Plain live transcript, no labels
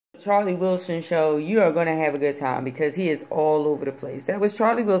Charlie Wilson show, you are going to have a good time because he is all over the place. That was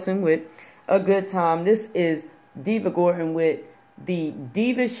Charlie Wilson with A Good Time. This is Diva Gordon with the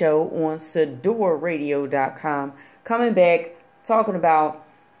Diva Show on SadorRadio.com. Coming back, talking about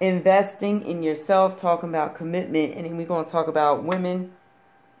investing in yourself, talking about commitment, and then we're going to talk about women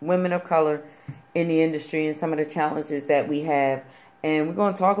of color in the industry and some of the challenges that we have. And we're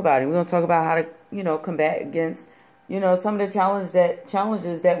going to talk about it. We're going to talk about how to, combat against, some of the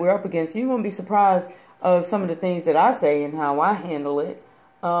challenges that we're up against. You're going to be surprised of some of the things that I say and how I handle it.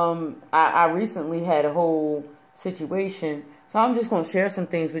 I recently had a whole situation, so I'm just going to share some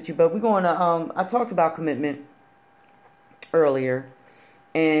things with you. But we're going to, I talked about commitment earlier,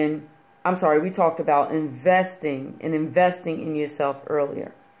 and I'm sorry, we talked about investing in yourself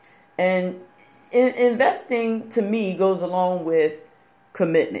earlier. And investing to me goes along with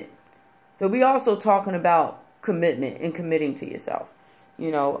commitment. So we also talking about commitment and committing to yourself.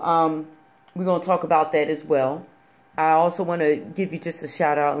 We're going to talk about that as well. I also want to give you just a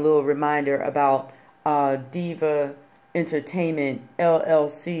shout out, a little reminder about DEEVA Entertainment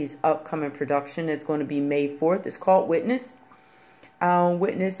LLC's upcoming production. It's going to be May 4th. It's called Witness.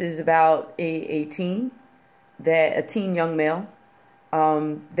 Witness is about a teen young male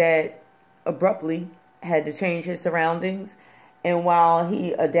that abruptly had to change his surroundings. And while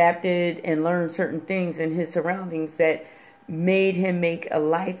he adapted and learned certain things in his surroundings that made him make a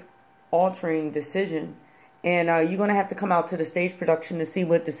life-altering decision. And you're going to have to come out to the stage production to see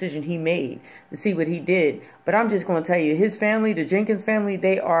what decision he made, to see what he did. But I'm just going to tell you, his family, the Jenkins family,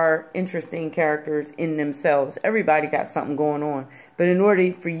 they are interesting characters in themselves. Everybody got something going on. But in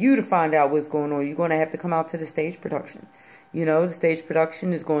order for you to find out what's going on, you're going to have to come out to the stage production. The stage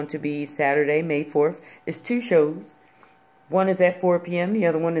production is going to be Saturday, May 4th. It's 2 shows. One is at 4 p.m. The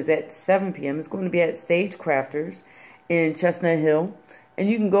other one is at 7 p.m. It's going to be at Stagecrafters in Chestnut Hill. And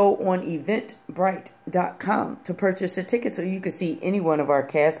you can go on eventbrite.com to purchase a ticket so you can see any one of our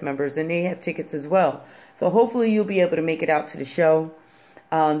cast members. And they have tickets as well. So hopefully you'll be able to make it out to the show.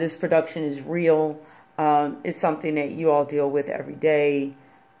 This production is real. It's something that you all deal with every day.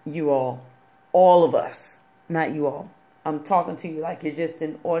 You all of us, not you all. I'm talking to you like you're just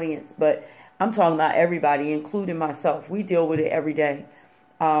an audience, but I'm talking about everybody, including myself. We deal with it every day.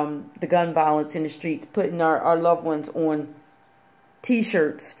 The gun violence in the streets, putting our loved ones on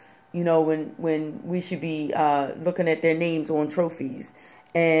T-shirts, when we should be looking at their names on trophies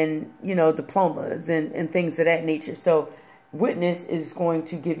and, diplomas and things of that nature. So Witness is going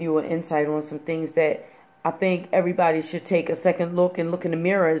to give you an insight on some things that I think everybody should take a second look and look in the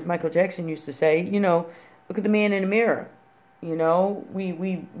mirror, as Michael Jackson used to say. Look at the man in the mirror.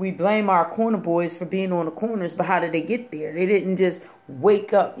 We blame our corner boys for being on the corners, but how did they get there? They didn't just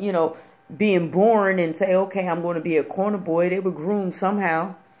wake up, being born and say, okay, I'm going to be a corner boy. They were groomed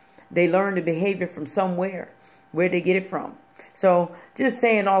somehow. They learned the behavior from somewhere. Where'd they get it from? So just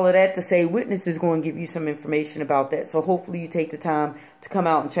saying all of that to say Witness is going to give you some information about that. So hopefully you take the time to come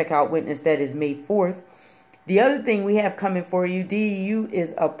out and check out Witness. That is May 4th. The other thing we have coming for you, DEU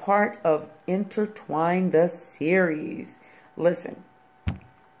is a part of Intertwine the series. Listen,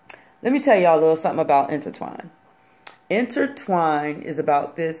 let me tell y'all a little something about Intertwine. Intertwine is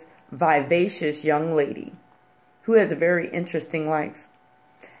about this vivacious young lady who has a very interesting life.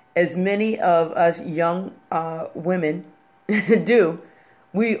 As many of us young women do,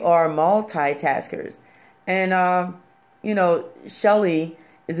 we are multitaskers. And, Shelley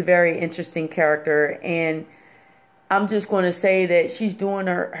is a very interesting character. And I'm just going to say that she's doing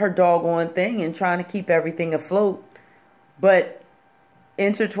her doggone thing and trying to keep everything afloat. But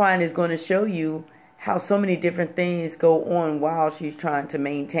Intertwine is going to show you how so many different things go on while she's trying to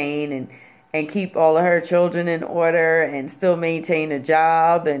maintain and keep all of her children in order and still maintain a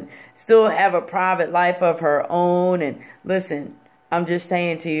job and still have a private life of her own. And listen, I'm just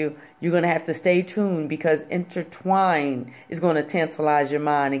saying to you, you're going to have to stay tuned because Intertwine is going to tantalize your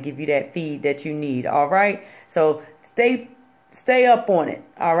mind and give you that feed that you need. All right. So stay up on it.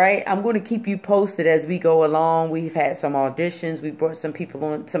 All right. I'm going to keep you posted as we go along. We've had some auditions. We brought some people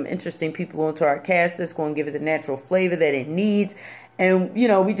on, some interesting people onto our cast that's going to give it the natural flavor that it needs. And,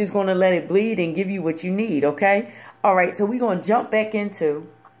 we're just going to let it bleed and give you what you need. Okay. All right. So we're going to jump back into,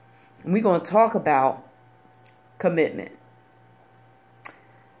 and we're going to talk about commitment.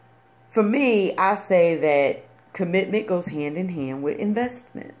 For me, I say that commitment goes hand in hand with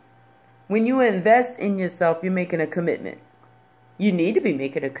investment. When you invest in yourself, you're making a commitment. You need to be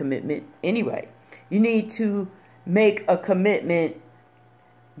making a commitment anyway. You need to make a commitment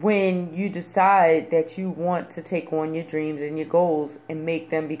when you decide that you want to take on your dreams and your goals and make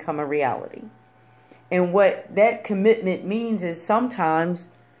them become a reality. And what that commitment means is sometimes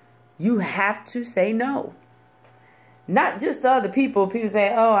You have to say no. Not just to other people. People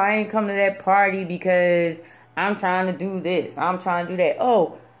say, oh, I ain't come to that party because I'm trying to do this. I'm trying to do that.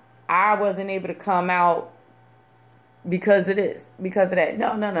 Oh, I wasn't able to come out because of this, because of that.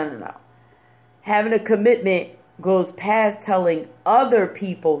 No. Having a commitment goes past telling other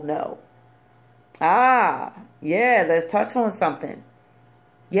people no. Yeah, let's touch on something.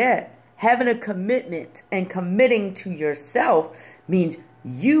 Yeah, having a commitment and committing to yourself means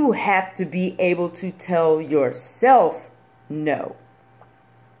you have to be able to tell yourself no.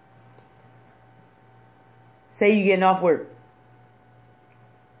 Say you're getting off work,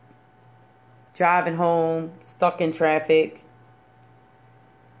 driving home, stuck in traffic.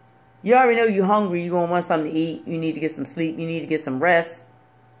 You already know you're hungry. You're going to want something to eat. You need to get some sleep. You need to get some rest.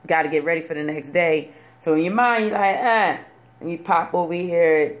 You got to get ready for the next day. So in your mind, you're like, let me pop over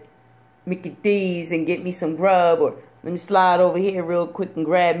here at Mickey D's and get me some grub, or let me slide over here real quick and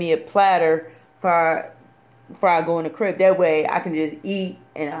grab me a platter before I go in the crib. That way I can just eat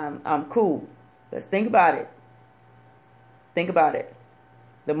and I'm cool. Let's think about it. Think about it.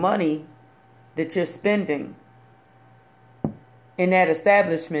 The money that you're spending in that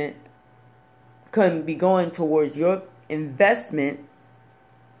establishment could be going towards your investment,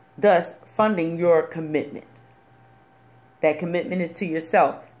 thus funding your commitment. That commitment is to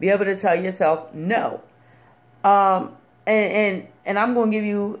yourself. Be able to tell yourself no. And I'm going to give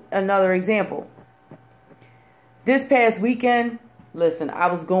you another example. This past weekend, listen, I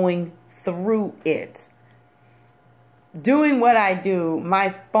was going through it. Doing what I do,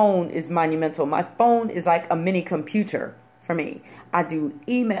 my phone is monumental. My phone is like a mini computer for me. I do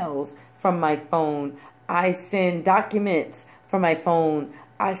emails from my phone. I send documents from my phone.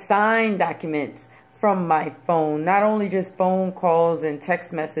 I sign documents from my phone. Not only just phone calls and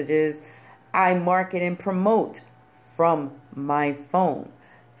text messages, I market and promote from my phone.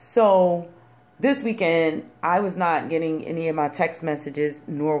 So this weekend, I was not getting any of my text messages,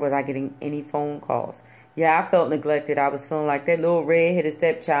 nor was I getting any phone calls. Yeah, I felt neglected. I was feeling like that little red-headed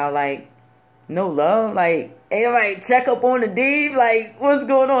stepchild, like, no love. Like, ain't nobody check up on the DEEVA? Like, what's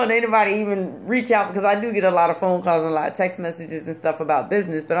going on? Ain't nobody even reach out? Because I do get a lot of phone calls and a lot of text messages and stuff about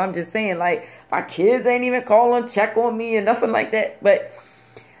business. But I'm just saying, like, my kids ain't even calling, check on me and nothing like that. But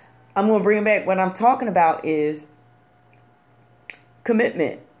I'm going to bring it back. What I'm talking about is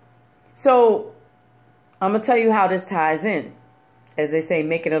commitment. So I'm going to tell you how this ties in. As they say,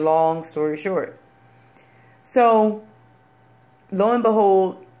 making a long story short. So, lo and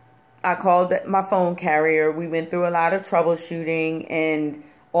behold, I called my phone carrier. We went through a lot of troubleshooting, and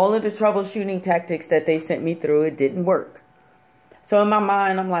all of the troubleshooting tactics that they sent me through, it didn't work. So in my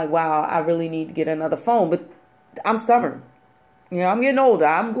mind, I'm like, wow, I really need to get another phone. But I'm stubborn. You know, I'm getting older.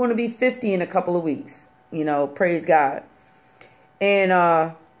 I'm going to be 50 in a couple of weeks. You know, praise God. And,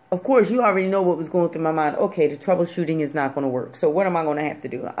 of course, you already know what was going through my mind. Okay, the troubleshooting is not going to work. So what am I going to have to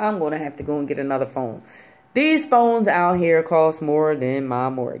do? I'm going to have to go and get another phone. These phones out here cost more than my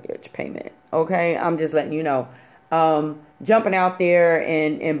mortgage payment. Okay, I'm just letting you know. Jumping out there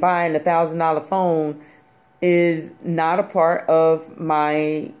and buying $1,000 phone is not a part of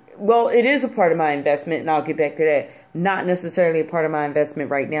my, well, it is a part of my investment, and I'll get back to that. Not necessarily a part of my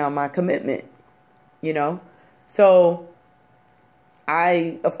investment right now, my commitment, you know. So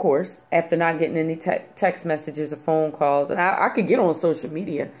I, of course, after not getting any text messages or phone calls, and I could get on social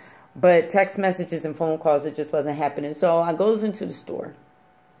media, but text messages and phone calls, it just wasn't happening. So I goes into the store.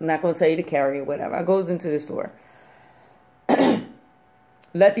 I'm not going to tell you to carry or whatever. I goes into the store.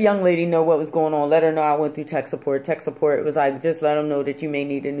 Let the young lady know what was going on. Let her know I went through tech support. Tech support was like, just let them know that you may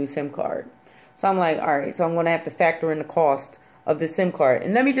need a new SIM card. So I'm like, all right, so I'm going to have to factor in the cost of the SIM card.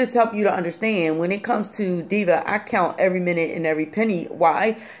 And let me just help you to understand, when it comes to DEEVA, I count every minute and every penny.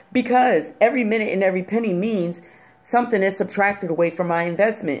 Why? Because every minute and every penny means something is subtracted away from my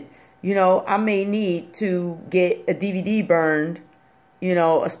investment. You know, I may need to get a DVD burned, you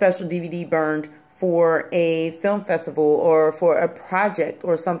know, a special DVD burned for a film festival or for a project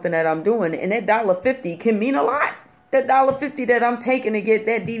or something that I'm doing. And that $1.50 can mean a lot. That $1.50 that I'm taking to get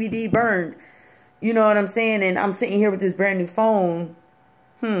that DVD burned. You know what I'm saying? And I'm sitting here with this brand new phone.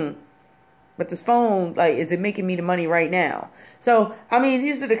 But this phone, like, is it making me the money right now? So, I mean,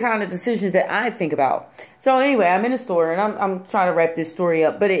 these are the kind of decisions that I think about. So, anyway, I'm in a store, and I'm trying to wrap this story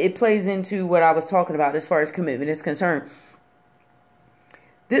up. But it plays into what I was talking about as far as commitment is concerned.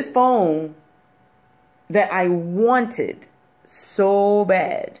 This phone that I wanted so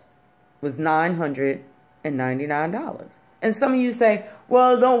bad was $999. And some of you say,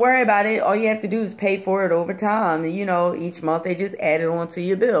 well, don't worry about it. All you have to do is pay for it over time. You know, each month they just add it onto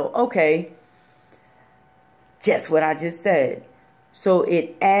your bill. Okay. Just what I just said. So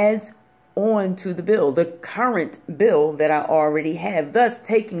it adds on to the bill, the current bill that I already have, thus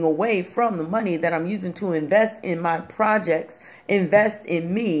taking away from the money that I'm using to invest in my projects, invest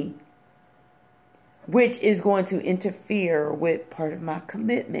in me, which is going to interfere with part of my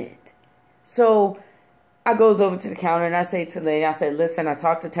commitment. So I goes over to the counter and I say to the lady, I said, listen, I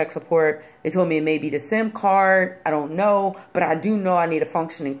talked to tech support. They told me it may be the SIM card. I don't know, but I do know I need a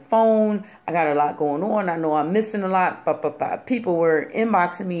functioning phone. I got a lot going on. I know I'm missing a lot. But people were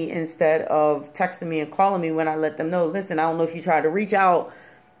inboxing me instead of texting me and calling me when I let them know, listen, I don't know if you tried to reach out,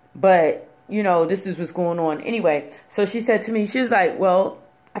 but you know, this is what's going on. Anyway, so she said to me, she was like, well,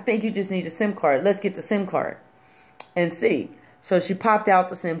 I think you just need a SIM card. Let's get the SIM card and see. So she popped out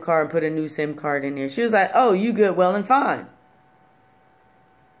the SIM card and put a new SIM card in there. She was like, oh, you good, well and fine.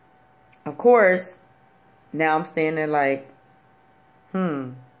 Of course, now I'm standing there like,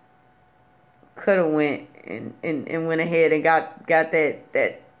 could have went and went ahead and got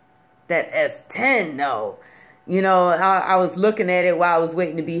that S10 though. You know, I was looking at it while I was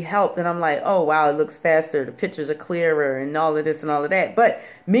waiting to be helped, and I'm like, oh, wow, it looks faster. The pictures are clearer and all of this and all of that. But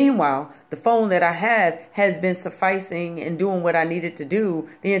meanwhile, the phone that I have has been sufficing and doing what I needed to do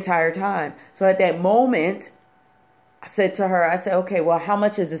the entire time. So at that moment, I said to her, I said, okay, well, how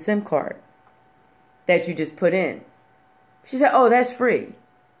much is the SIM card that you just put in? She said, oh, that's free.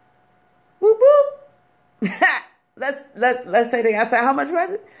 Whoop, whoop. let's say that. I said, how much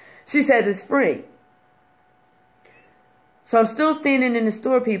was it? She said, it's free. So I'm still standing in the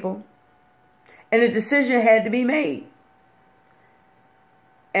store, people, and a decision had to be made.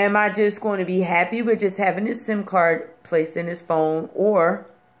 Am I just going to be happy with just having this SIM card placed in his phone, or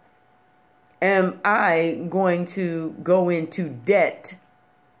am I going to go into debt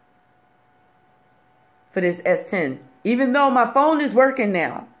for this S10? Even though my phone is working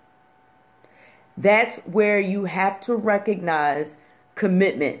now. That's where you have to recognize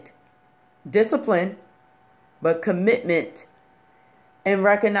commitment, discipline, but commitment, and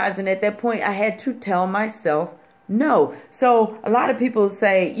recognizing at that point I had to tell myself no. So a lot of people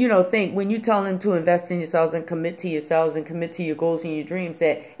say, you know, think when you tell them to invest in yourselves and commit to yourselves and commit to your goals and your dreams,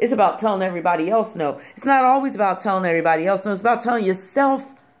 that it's about telling everybody else no. It's not always about telling everybody else no. It's about telling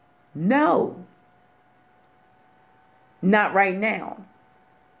yourself no. Not right now.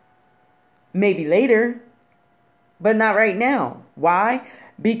 Maybe later, but not right now. Why?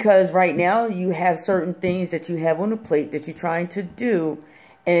 Because right now you have certain things that you have on the plate that you're trying to do.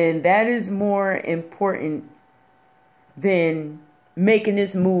 And that is more important than making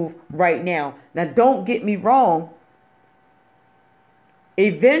this move right now. Now, don't get me wrong.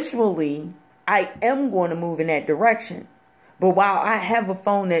 Eventually, I am going to move in that direction. But while I have a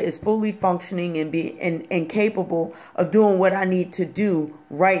phone that is fully functioning and capable of doing what I need to do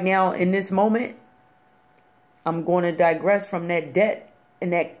right now in this moment, I'm going to digress from that debt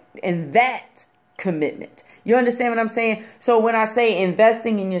and that commitment. You understand what I'm saying? So when I say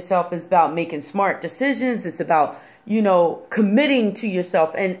investing in yourself is about making smart decisions, it's about, you know, committing to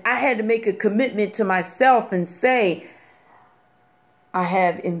yourself. And I had to make a commitment to myself and say, I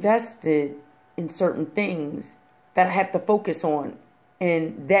have invested in certain things that I have to focus on.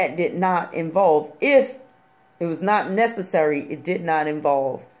 And that did not involve, if it was not necessary, it did not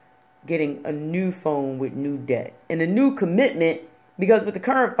involve getting a new phone with new debt and a new commitment. Because with the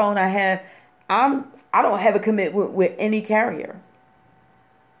current phone I have, I don't have a commitment with any carrier.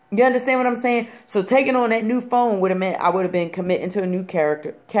 You understand what I'm saying? So taking on that new phone would have meant I would have been committing to a new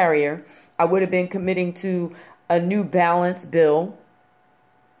carrier. I would have been committing to a new balance bill.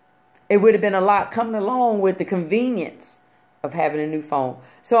 It would have been a lot coming along with the convenience of having a new phone.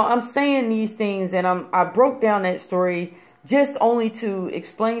 So I'm saying these things, and I broke down that story just only to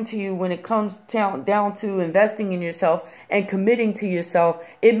explain to you when it comes down to investing in yourself and committing to yourself,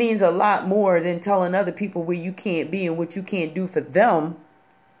 it means a lot more than telling other people where you can't be and what you can't do for them.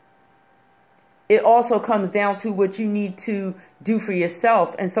 It also comes down to what you need to do for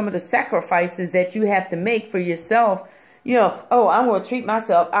yourself and some of the sacrifices that you have to make for yourself. You know, oh, I'm going to treat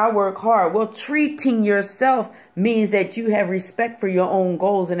myself. I work hard. Well, treating yourself means that you have respect for your own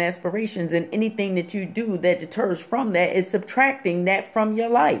goals and aspirations, and anything that you do that deters from that is subtracting that from your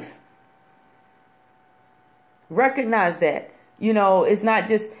life. Recognize that. You know, it's not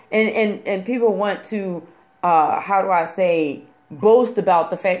just, and people want to, how do I say, boast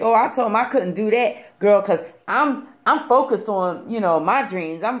about the fact, oh, I told him I couldn't do that, girl, because I'm focused on, you know, my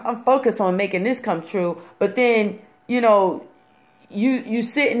dreams. I'm focused on making this come true. But then, you know, you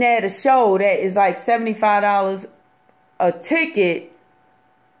sitting at a show that is like $75 a ticket,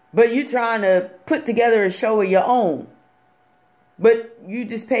 but you trying to put together a show of your own. But you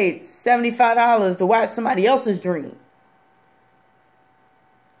just paid $75 to watch somebody else's dream.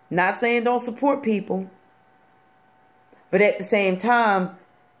 Not saying don't support people. But at the same time,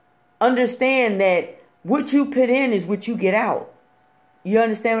 understand that what you put in is what you get out. You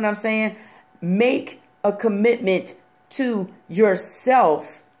understand what I'm saying? Make a commitment to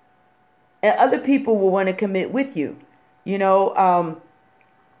yourself, and other people will want to commit with you. You know,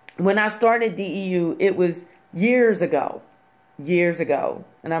 when I started DEU, it was years ago.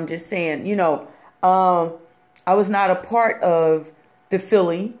 And I'm just saying, you know, I was not a part of the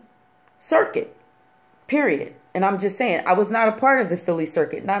Philly circuit, period. And I'm just saying, I was not a part of the Philly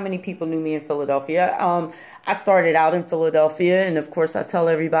circuit. Not many people knew me in Philadelphia. I started out in Philadelphia. And of course, I tell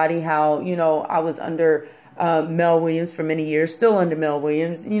everybody how, you know, I was under Mel Williams for many years, still under Mel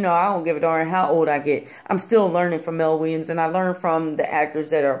Williams. You know, I don't give a darn how old I get. I'm still learning from Mel Williams. And I learn from the actors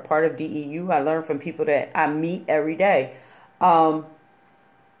that are a part of DEU. I learn from people that I meet every day. But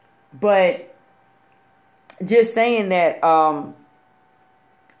just saying that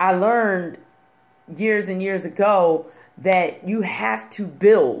I learned years and years ago that you have to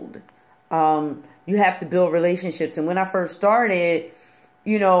build. You have to build relationships. And when I first started,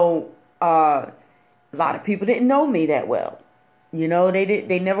 you know, a lot of people didn't know me that well. You know,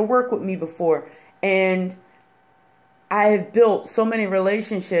 they never worked with me before. And I have built so many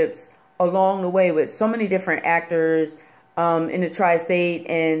relationships along the way with so many different actors in the tri-state,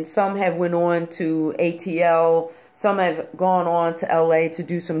 and some have went on to ATL, some have gone on to LA to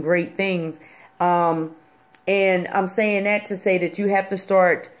do some great things. And I'm saying that to say that you have to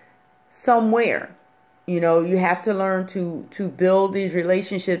start somewhere. You know, you have to learn to build these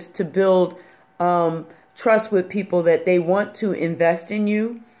relationships, to build trust with people that they want to invest in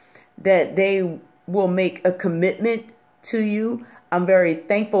you, that they will make a commitment to you. I'm very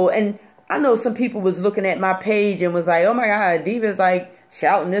thankful. And I know some people was looking at my page and was like, oh my God, DEEVA's like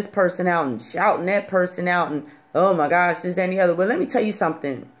shouting this person out and shouting that person out. And oh my gosh, there's any other. Well, let me tell you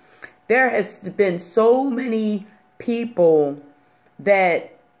something. There has been so many people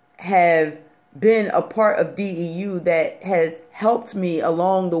that have been a part of DEU that has helped me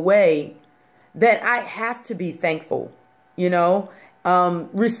along the way that I have to be thankful, you know,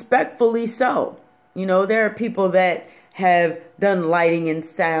 respectfully so. You know, there are people that have done lighting and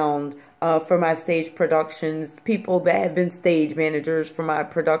sound for my stage productions, people that have been stage managers for my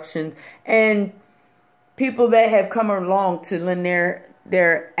productions, and people that have come along to lend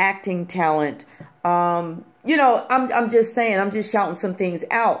their acting talent. You know, I'm just saying, I'm just shouting some things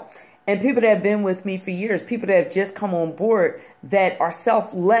out. And people that have been with me for years, people that have just come on board that are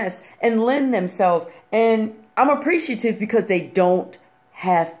selfless and lend themselves. And I'm appreciative because they don't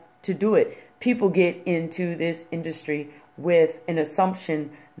have to do it. People get into this industry with an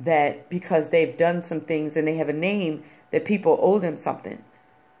assumption that because they've done some things and they have a name, that people owe them something.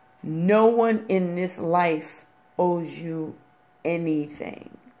 No one in this life owes you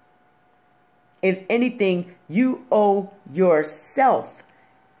anything. If anything, you owe yourself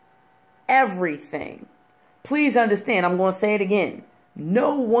everything. Please understand, I'm going to say it again.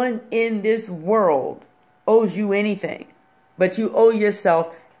 No one in this world owes you anything, but you owe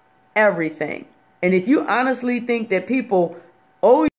yourself everything. And if you honestly think that people owe